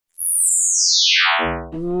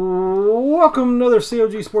Welcome to another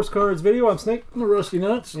COG Sports Cards video. I'm Snake. I'm the Rusty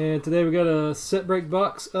Nuts. And today we got a set break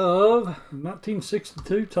box of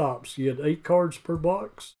 1962 tops. You get 8 cards per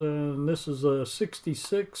box, and this is a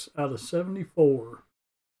 66 out of 74.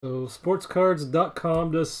 So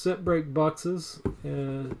sportscards.com does set break boxes,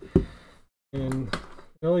 and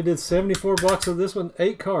we only did 74 boxes of this one,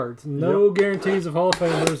 8 cards. No guarantees of Hall of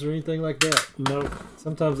Famers or anything like that. No.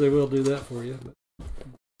 Sometimes they will do that for you. But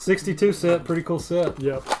 62 set, pretty cool set.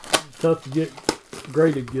 Yep. Tough to get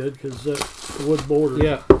graded good because that's the wood border.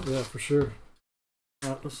 Yeah, for sure. All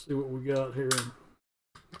right, let's see what we got here.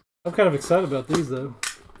 I'm kind of excited about these though.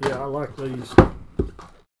 Yeah, I like these. We got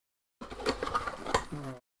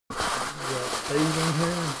 8 in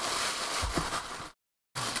here.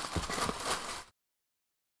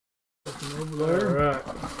 Something over there. All right.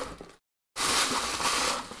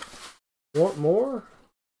 Want more?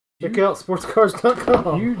 Check out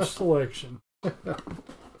sportscards.com. Huge selection. All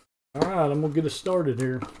right, I'm going to get us started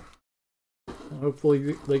here.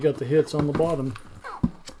 Hopefully they got the hits on the bottom,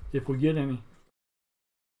 if we get any.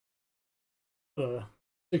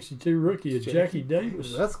 62 rookie of Jackie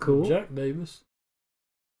Davis. That's cool. Jack Davis.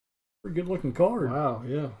 Pretty good looking card. Wow,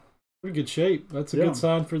 yeah. Pretty good shape. That's a good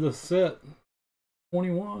sign for the set.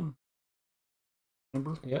 21.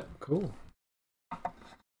 Remember? Yeah, cool.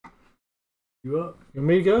 You up? You want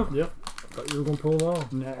me to go? Yep. I thought you were going to pull them all.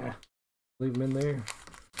 Nah. Leave them in there.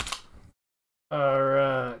 All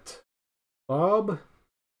right. Bob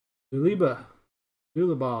Duliba.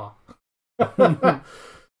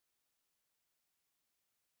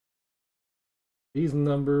 He's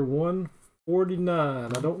number 149.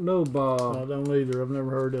 I don't know Bob. I don't either. I've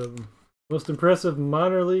never heard of him. Most impressive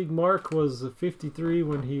minor league mark was 53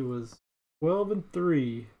 when he was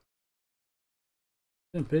 12-3.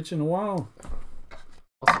 Been pitching a while.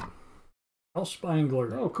 Awesome. Al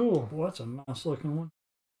Spangler. Oh, cool. Boy, that's a nice looking one.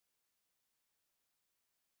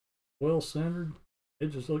 Well centered.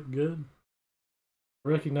 Edges look good.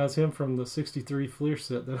 Recognize him from the 63 Fleer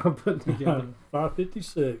set that I'm putting together.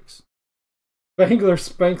 556. Spangler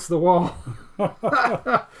spanks the wall.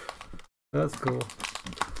 That's cool.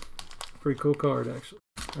 Pretty cool card, actually.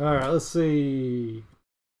 All right, let's see.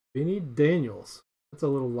 Benny Daniels. That's a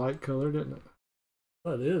little light color, didn't it?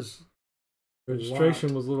 That is.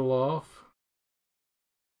 Registration was a little off.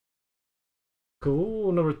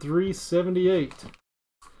 Cool. Number 378.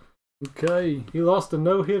 Okay. He lost a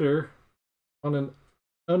no-hitter on an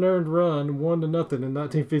unearned run, 1-0 in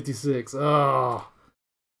 1956. Oh.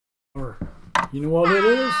 Or, you know what it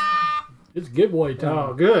is? It's giveaway time.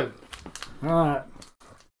 Oh, good. All right.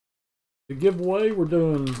 The giveaway, we're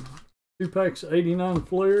doing 2 packs of 89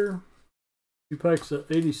 Flair, 2 packs of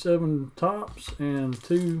 87 tops, and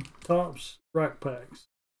 2 tops rack packs.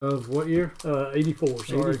 Of what year? 84,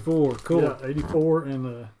 sorry. 84, cool. Yeah, 84, and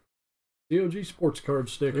the COG Sports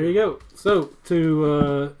Cards sticker. There you go. So,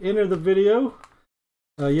 to enter the video,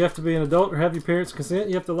 you have to be an adult or have your parents' consent.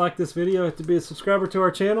 You have to like this video. You have to be a subscriber to our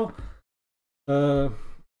channel. You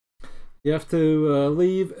have to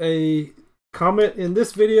leave a comment in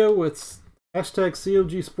this video with hashtag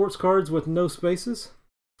COG Sports Cards with no spaces.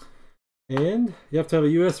 And you have to have a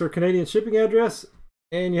US or Canadian shipping address.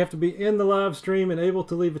 And you have to be in the live stream and able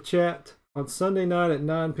to leave a chat on Sunday night at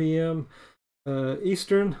 9 p.m.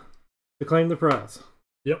 Eastern to claim the prize.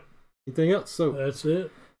 Yep. Anything else? So that's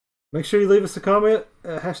it. Make sure you leave us a comment,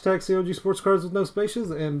 hashtag COG Sports Cards with no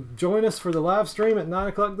spaces, and join us for the live stream at 9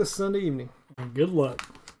 o'clock this Sunday evening. And good luck.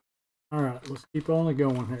 All right, let's keep on it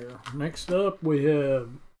going here. Next up, we have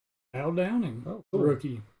Al Downing,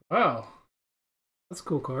 rookie. Wow. That's a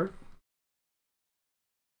cool card.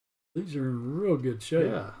 These are in real good shape.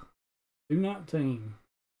 Yeah. 219.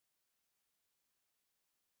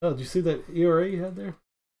 Oh, did you see that ERA you had there?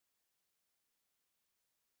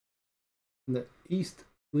 In the East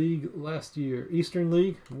League last year. Eastern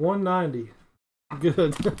League, 190.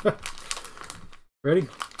 Good. Ready?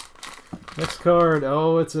 Next card.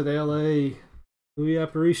 Oh, it's an LA. Louis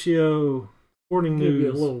Aparicio. Sporting Give News. you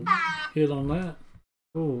a little hit on that.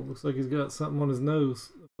 Oh, looks like he's got something on his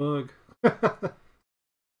nose. A bug.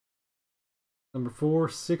 Number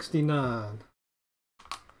 469.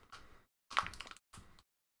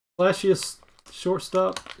 Flashiest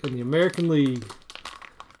shortstop in the American League.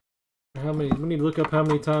 How many? We need to look up how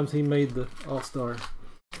many times he made the All-Star.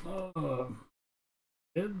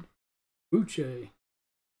 Ed Buche.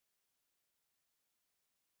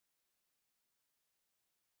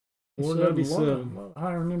 A lot of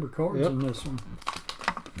higher number cards in this one.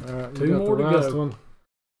 All right, 2 more to go. One.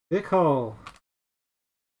 Dick Hall,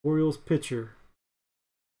 Orioles pitcher.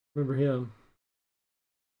 Remember him?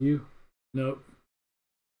 You? Nope.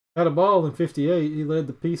 Had a ball in 58. He led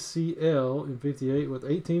the PCL in 58 with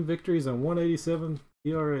 18 victories and 187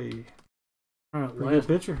 ERA. All right, Pretty good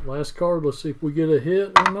pitcher. Last card. Let's see if we get a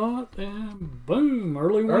hit or not. And boom,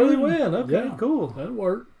 early win. Early win. Okay, yeah, cool. That'll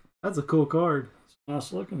work. That's a cool card. It's a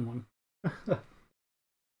nice looking one.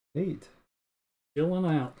 Neat. Chilling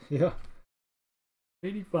out. Yeah.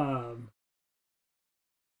 85.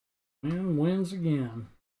 And wins again.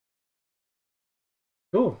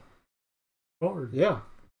 Cool. Card. Yeah.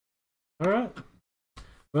 All right.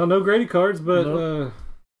 Well, no Grady cards, but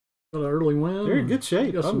Got an early win. they're in good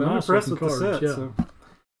shape. I'm nice impressed with cards, the set. yeah. So.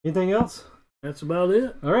 Anything else? That's about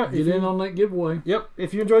it. All right. Get in on that giveaway. Yep.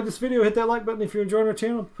 If you enjoyed this video, hit that like button. If you're enjoying our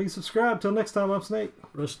channel, please subscribe. Till next time, I'm Snake.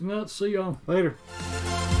 Rusty Nuts. See y'all. Later.